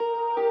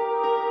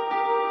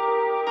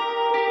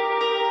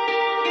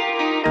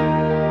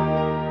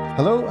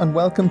Hello and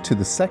welcome to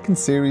the second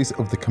series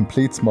of the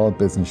Complete Small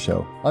Business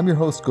Show. I'm your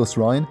host Gus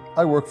Ryan.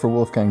 I work for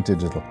Wolfgang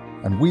Digital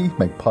and we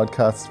make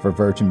podcasts for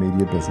Virgin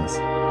Media Business.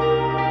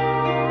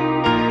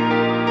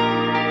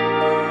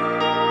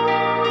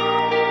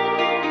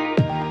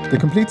 The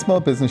Complete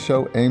Small Business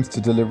Show aims to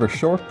deliver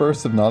short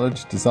bursts of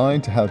knowledge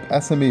designed to help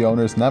SME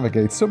owners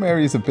navigate some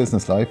areas of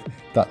business life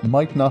that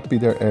might not be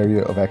their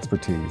area of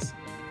expertise.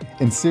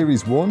 In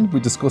Series 1,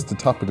 we discussed the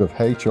topic of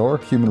HR,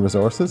 human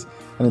resources,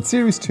 and in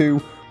Series 2,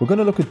 we're going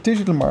to look at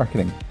digital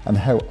marketing and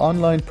how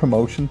online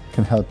promotion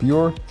can help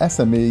your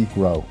SME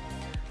grow.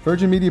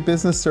 Virgin Media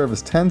Business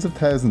service tens of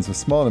thousands of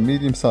small and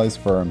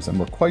medium-sized firms, and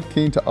we're quite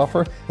keen to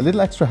offer a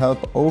little extra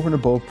help over and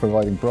above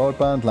providing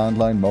broadband,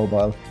 landline,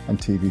 mobile, and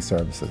TV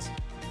services.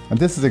 And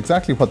this is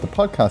exactly what the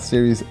podcast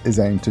series is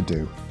aimed to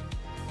do.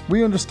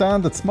 We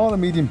understand that small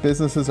and medium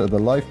businesses are the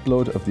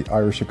lifeblood of the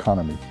Irish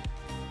economy.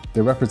 They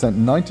represent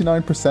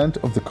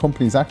 99% of the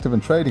companies active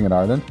and trading in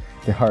Ireland,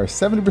 they hire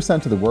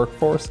 70% of the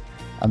workforce,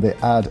 and they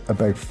add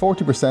about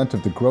 40%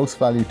 of the gross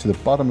value to the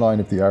bottom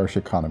line of the Irish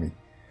economy.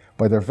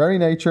 By their very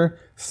nature,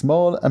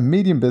 small and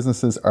medium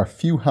businesses are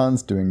few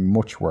hands doing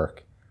much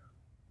work.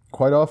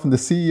 Quite often the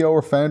CEO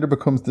or founder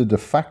becomes the de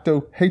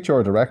facto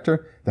HR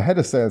director, the head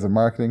of sales and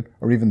marketing,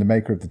 or even the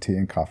maker of the tea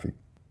and coffee.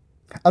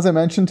 As I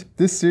mentioned,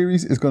 this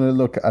series is going to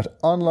look at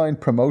online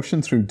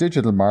promotion through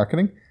digital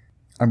marketing,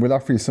 and we'll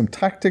offer you some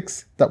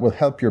tactics that will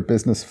help your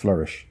business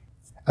flourish.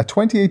 A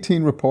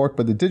 2018 report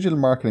by the Digital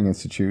Marketing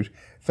Institute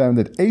found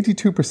that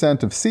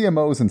 82% of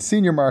CMOs and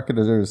senior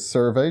marketers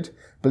surveyed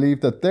believe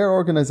that their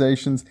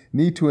organizations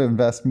need to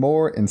invest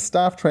more in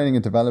staff training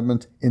and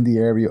development in the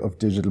area of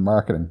digital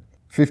marketing.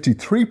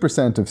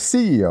 53% of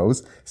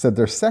CEOs said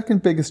their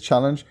second biggest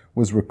challenge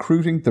was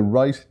recruiting the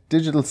right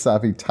digital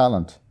savvy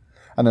talent.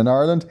 And in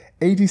Ireland,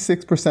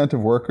 86%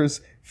 of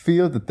workers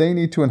feel that they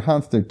need to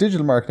enhance their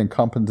digital marketing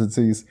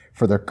competencies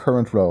for their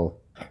current role.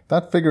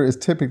 That figure is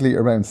typically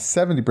around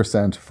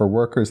 70% for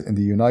workers in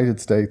the United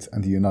States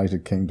and the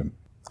United Kingdom.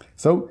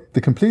 So,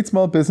 the Complete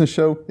Small Business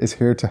Show is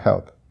here to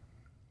help.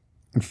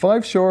 In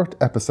 5 short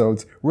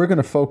episodes, we're going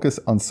to focus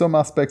on some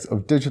aspects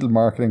of digital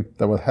marketing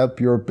that will help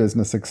your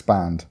business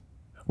expand.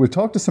 We'll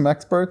talk to some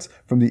experts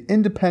from the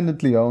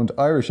independently owned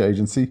Irish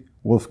agency,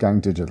 Wolfgang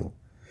Digital.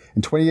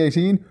 In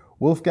 2018,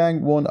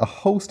 Wolfgang won a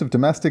host of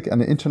domestic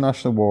and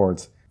international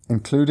awards,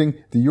 including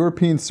the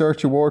European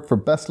Search Award for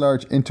Best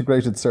Large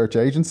Integrated Search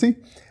Agency,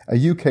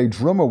 a UK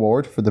Drum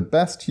Award for the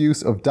best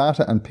use of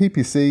data and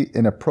PPC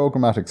in a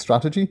programmatic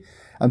strategy,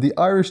 and the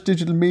Irish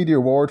Digital Media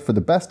Award for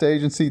the best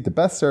agency, the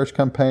best search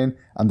campaign,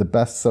 and the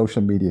best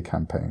social media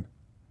campaign.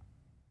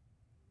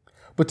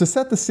 But to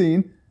set the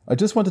scene, I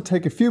just want to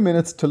take a few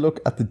minutes to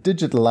look at the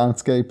digital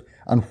landscape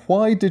and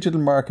why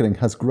digital marketing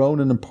has grown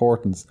in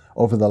importance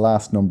over the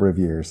last number of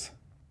years.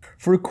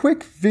 For a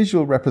quick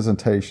visual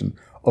representation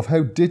of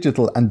how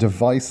digital and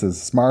devices,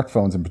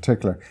 smartphones in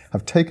particular,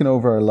 have taken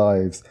over our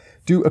lives,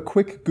 do a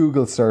quick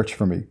Google search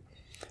for me.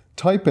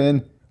 Type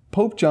in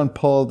Pope John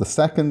Paul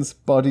II's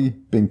body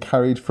being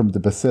carried from the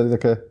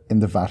Basilica in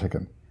the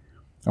Vatican.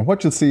 And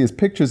what you'll see is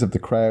pictures of the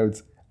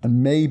crowds,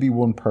 and maybe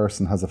one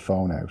person has a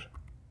phone out.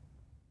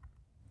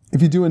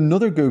 If you do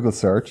another Google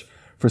search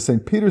for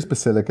St. Peter's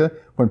Basilica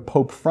when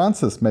Pope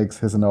Francis makes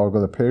his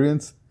inaugural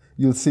appearance,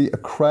 you'll see a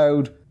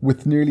crowd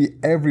with nearly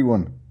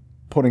everyone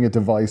putting a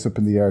device up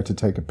in the air to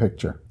take a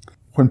picture.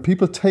 When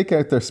people take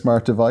out their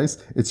smart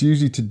device, it's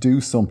usually to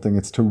do something.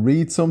 It's to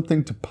read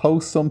something, to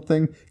post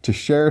something, to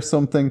share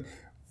something.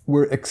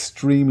 We're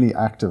extremely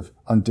active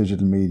on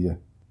digital media.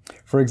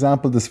 For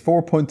example, there's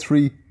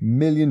 4.3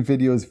 million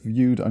videos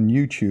viewed on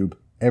YouTube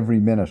every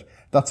minute.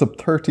 That's up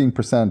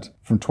 13%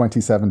 from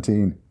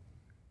 2017.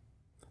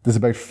 There's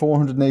about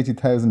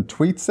 480,000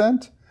 tweets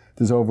sent.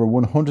 There's over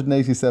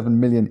 187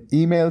 million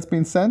emails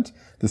being sent.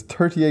 There's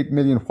 38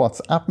 million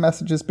WhatsApp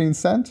messages being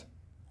sent.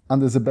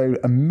 And there's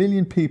about 1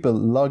 million people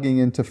logging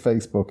into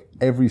Facebook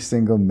every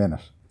single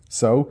minute.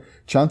 So,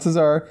 chances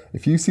are,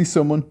 if you see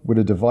someone with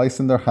a device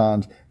in their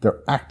hand,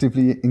 they're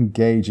actively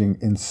engaging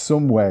in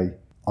some way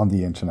on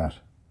the internet.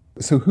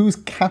 So who's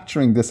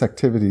capturing this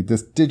activity,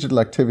 this digital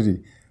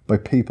activity by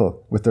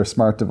people with their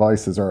smart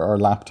devices or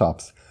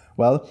laptops?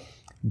 Well,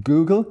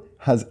 Google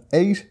has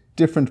 8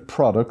 different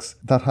products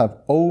that have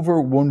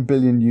over 1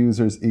 billion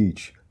users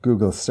each.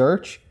 Google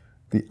Search,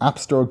 the App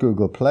Store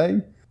Google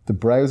Play, the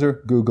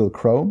browser Google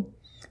Chrome,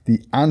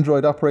 the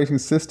Android operating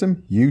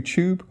system,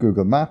 YouTube,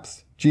 Google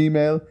Maps,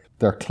 Gmail,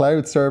 their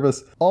cloud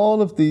service.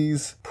 All of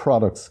these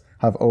products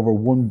have over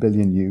 1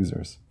 billion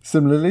users.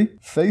 Similarly,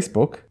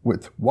 Facebook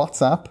with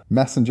WhatsApp,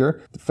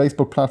 Messenger, the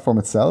Facebook platform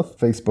itself,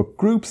 Facebook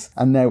groups,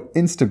 and now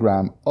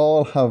Instagram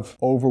all have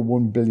over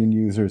 1 billion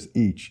users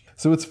each.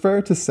 So it's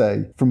fair to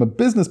say, from a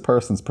business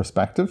person's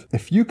perspective,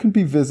 if you can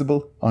be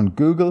visible on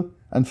Google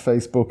and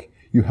Facebook,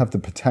 you have the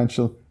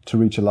potential to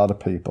reach a lot of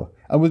people.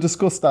 And we'll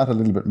discuss that a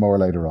little bit more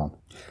later on.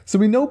 So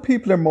we know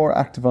people are more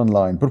active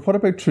online, but what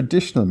about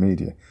traditional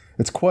media?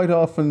 It's quite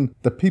often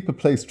that people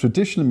place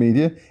traditional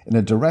media in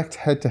a direct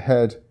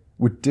head-to-head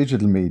with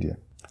digital media.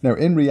 Now,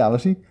 in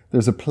reality,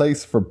 there's a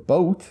place for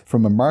both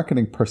from a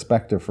marketing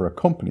perspective for a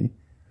company,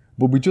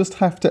 but we just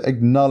have to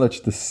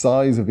acknowledge the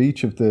size of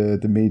each of the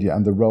media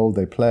and the role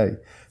they play.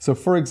 So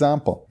for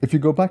example, if you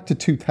go back to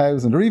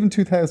 2000 or even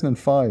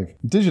 2005,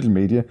 digital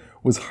media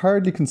was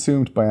hardly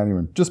consumed by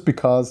anyone just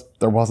because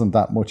there wasn't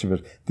that much of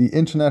it. The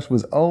internet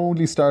was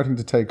only starting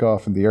to take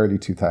off in the early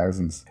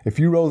 2000s. If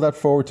you roll that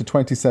forward to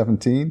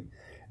 2017,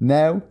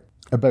 now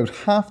about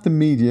half the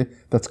media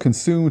that's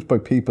consumed by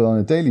people on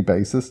a daily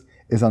basis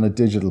is on a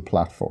digital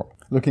platform.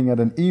 Looking at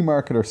an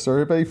eMarketer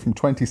survey from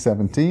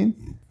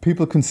 2017,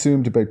 people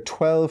consumed about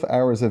 12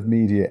 hours of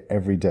media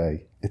every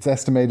day. It's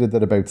estimated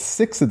that about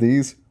 6 of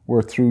these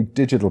were through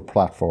digital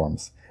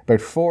platforms. About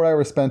 4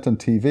 hours spent on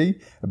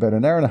TV, about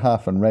an hour and a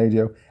half on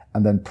radio,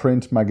 and then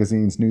print,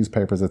 magazines,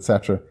 newspapers,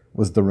 etc.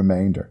 was the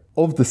remainder.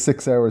 Of the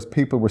 6 hours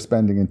people were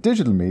spending in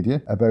digital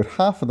media, about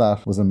half of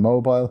that was on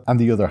mobile and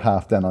the other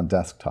half then on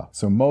desktop.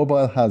 So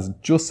mobile has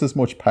just as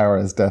much power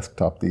as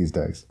desktop these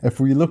days.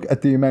 If we look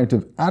at the amount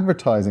of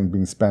advertising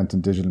being spent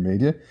in digital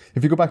media,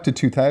 if you go back to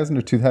 2000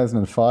 or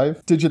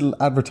 2005, digital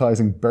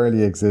advertising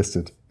barely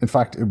existed. In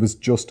fact, it was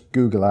just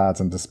Google ads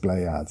and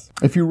display ads.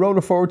 If you roll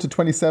it forward to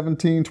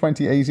 2017,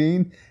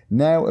 2018,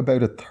 now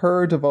about a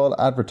third of all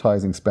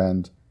advertising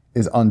spend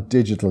is on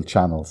digital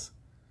channels.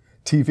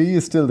 TV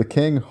is still the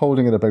king,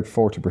 holding at about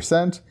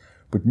 40%,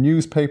 but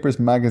newspapers,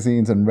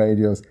 magazines and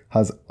radios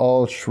has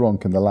all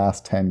shrunk in the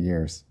last 10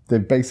 years.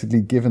 They've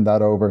basically given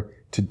that over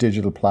to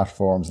digital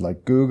platforms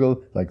like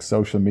Google, like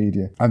social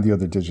media and the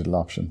other digital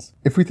options.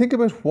 If we think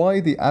about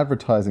why the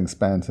advertising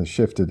spend has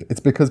shifted,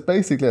 it's because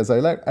basically, as I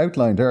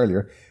outlined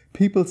earlier,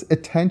 people's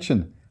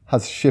attention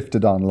has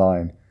shifted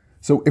online.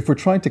 So if we're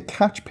trying to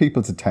catch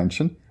people's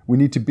attention, we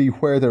need to be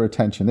where their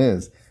attention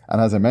is. And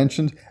as I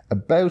mentioned,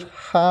 about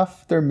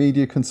half their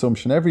media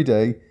consumption every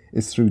day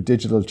is through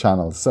digital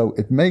channels. So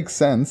it makes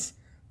sense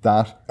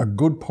that a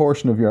good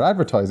portion of your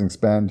advertising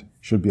spend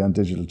should be on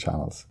digital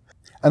channels.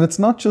 And it's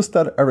not just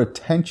that our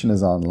attention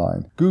is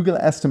online. Google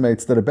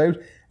estimates that about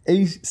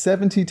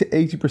 70 to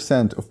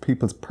 80% of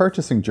people's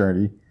purchasing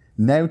journey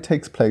now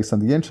takes place on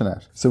the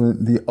internet. So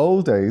in the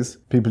old days,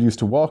 people used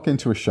to walk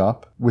into a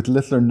shop with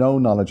little or no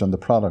knowledge on the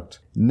product.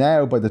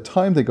 Now, by the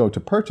time they go to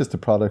purchase the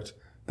product,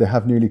 they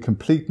have nearly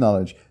complete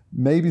knowledge,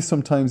 maybe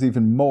sometimes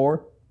even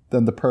more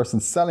than the person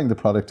selling the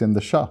product in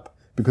the shop,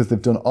 because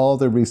they've done all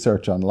their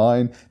research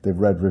online, they've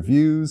read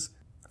reviews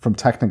from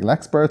technical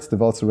experts,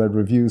 they've also read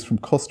reviews from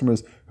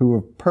customers who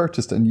have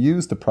purchased and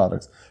used the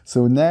products.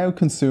 So now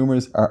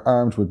consumers are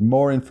armed with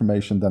more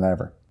information than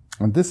ever.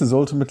 And this is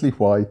ultimately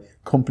why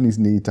companies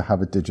need to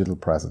have a digital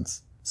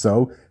presence,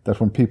 so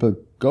that when people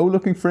go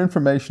looking for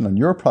information on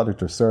your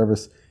product or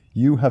service,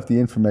 you have the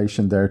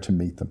information there to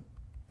meet them.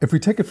 If we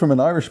take it from an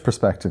Irish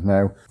perspective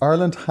now,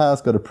 Ireland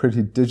has got a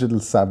pretty digital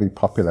savvy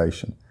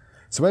population.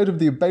 So out of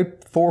the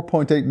about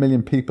 4.8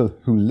 million people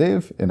who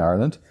live in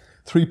Ireland,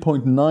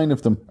 3.9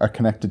 of them are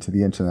connected to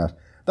the internet.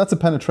 That's a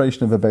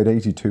penetration of about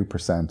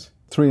 82%.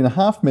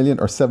 3.5 million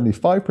or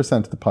 75%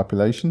 of the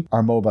population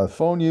are mobile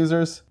phone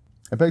users.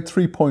 About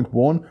 3.1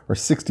 or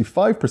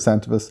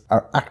 65% of us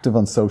are active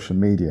on social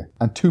media,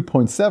 and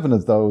 2.7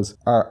 of those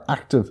are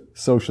active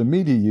social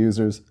media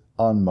users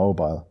on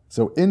mobile.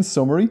 So in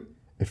summary,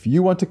 if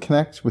you want to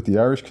connect with the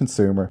Irish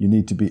consumer, you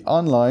need to be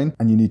online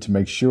and you need to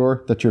make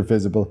sure that you're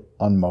visible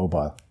on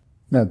mobile.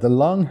 Now, the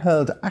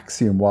long-held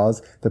axiom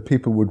was that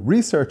people would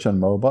research on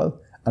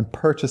mobile and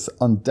purchase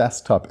on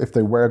desktop if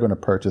they were going to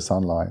purchase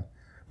online.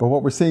 But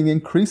what we're seeing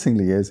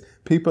increasingly is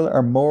people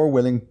are more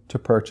willing to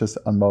purchase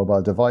on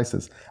mobile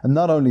devices. And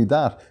not only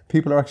that,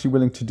 people are actually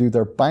willing to do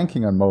their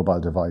banking on mobile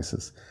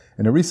devices.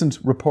 In a recent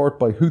report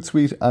by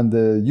Hootsuite and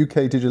the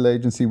UK digital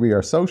agency We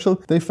Are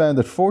Social, they found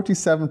that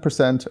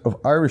 47%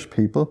 of Irish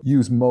people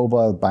use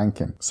mobile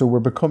banking. So we're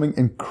becoming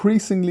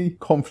increasingly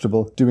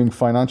comfortable doing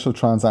financial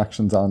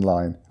transactions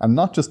online. And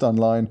not just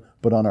online,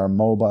 but on our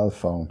mobile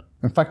phone.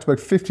 In fact, about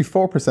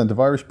 54% of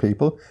Irish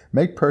people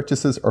make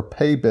purchases or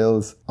pay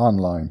bills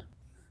online.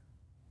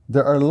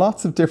 There are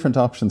lots of different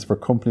options for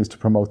companies to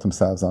promote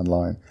themselves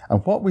online.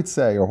 And what we'd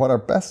say, or what our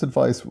best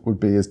advice would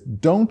be, is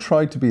don't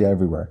try to be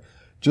everywhere.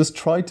 Just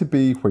try to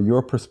be where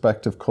your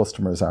prospective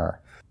customers are.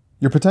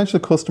 Your potential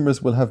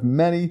customers will have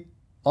many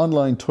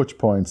online touch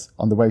points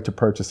on the way to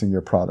purchasing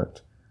your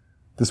product.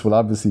 This will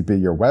obviously be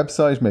your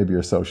website, maybe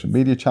your social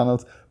media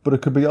channels, but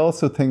it could be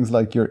also things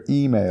like your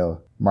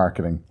email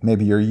marketing,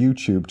 maybe your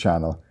YouTube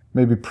channel,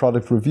 maybe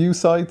product review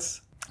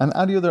sites, and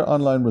any other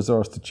online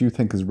resource that you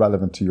think is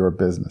relevant to your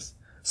business.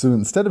 So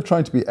instead of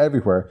trying to be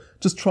everywhere,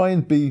 just try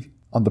and be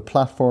on the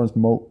platforms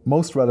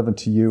most relevant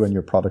to you and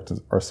your product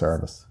or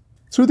service.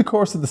 Through the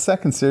course of the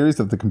second series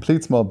of the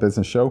Complete Small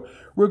Business Show,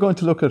 we're going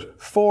to look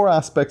at 4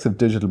 aspects of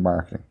digital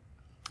marketing.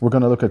 We're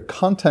going to look at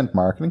content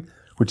marketing,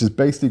 which is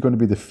basically going to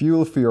be the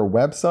fuel for your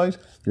website,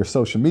 your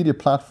social media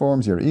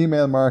platforms, your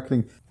email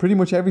marketing. Pretty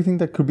much everything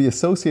that could be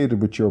associated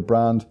with your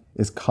brand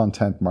is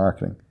content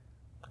marketing.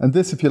 And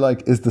this, if you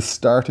like, is the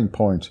starting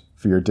point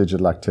for your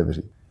digital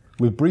activity.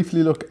 We'll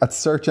briefly look at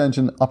search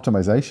engine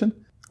optimization,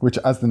 which,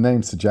 as the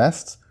name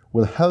suggests,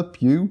 will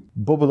help you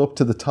bubble up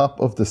to the top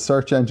of the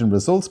search engine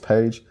results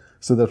page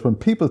so that when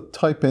people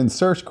type in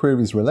search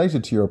queries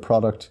related to your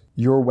product,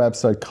 your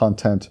website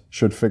content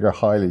should figure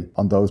highly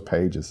on those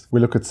pages. We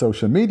look at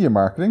social media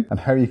marketing and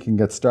how you can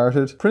get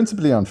started,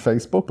 principally on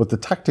Facebook, but the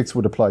tactics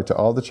would apply to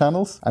all the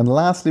channels. And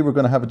lastly, we're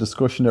going to have a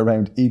discussion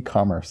around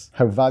e-commerce,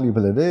 how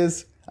valuable it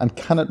is, and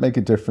can it make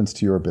a difference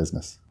to your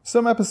business?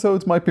 Some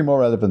episodes might be more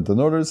relevant than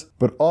others,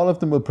 but all of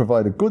them will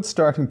provide a good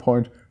starting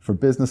point for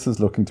businesses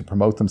looking to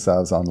promote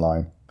themselves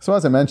online. So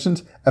as I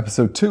mentioned,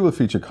 episode 2 will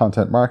feature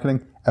content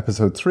marketing,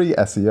 episode 3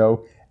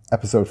 SEO,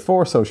 episode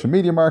 4 social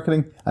media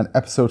marketing, and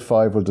episode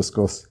 5 will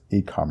discuss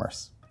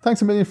e-commerce.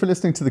 Thanks a million for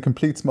listening to the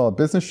Complete Small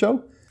Business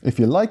Show. If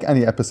you like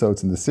any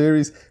episodes in the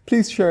series,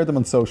 please share them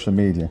on social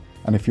media.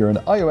 And if you're an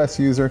iOS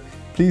user,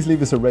 please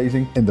leave us a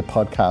rating in the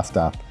podcast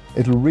app.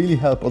 It'll really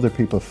help other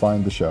people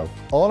find the show.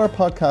 All our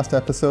podcast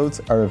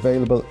episodes are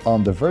available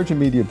on the Virgin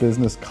Media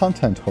Business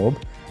Content Hub,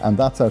 and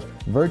that's at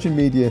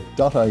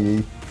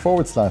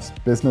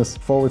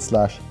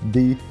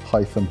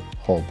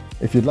virginmedia.ie/business/the-hub.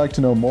 If you'd like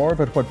to know more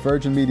about what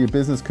Virgin Media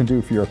Business can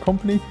do for your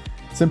company,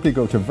 simply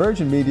go to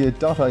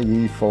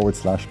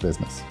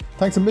virginmedia.ie/business.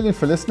 Thanks a million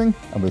for listening,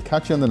 and we'll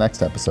catch you on the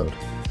next episode.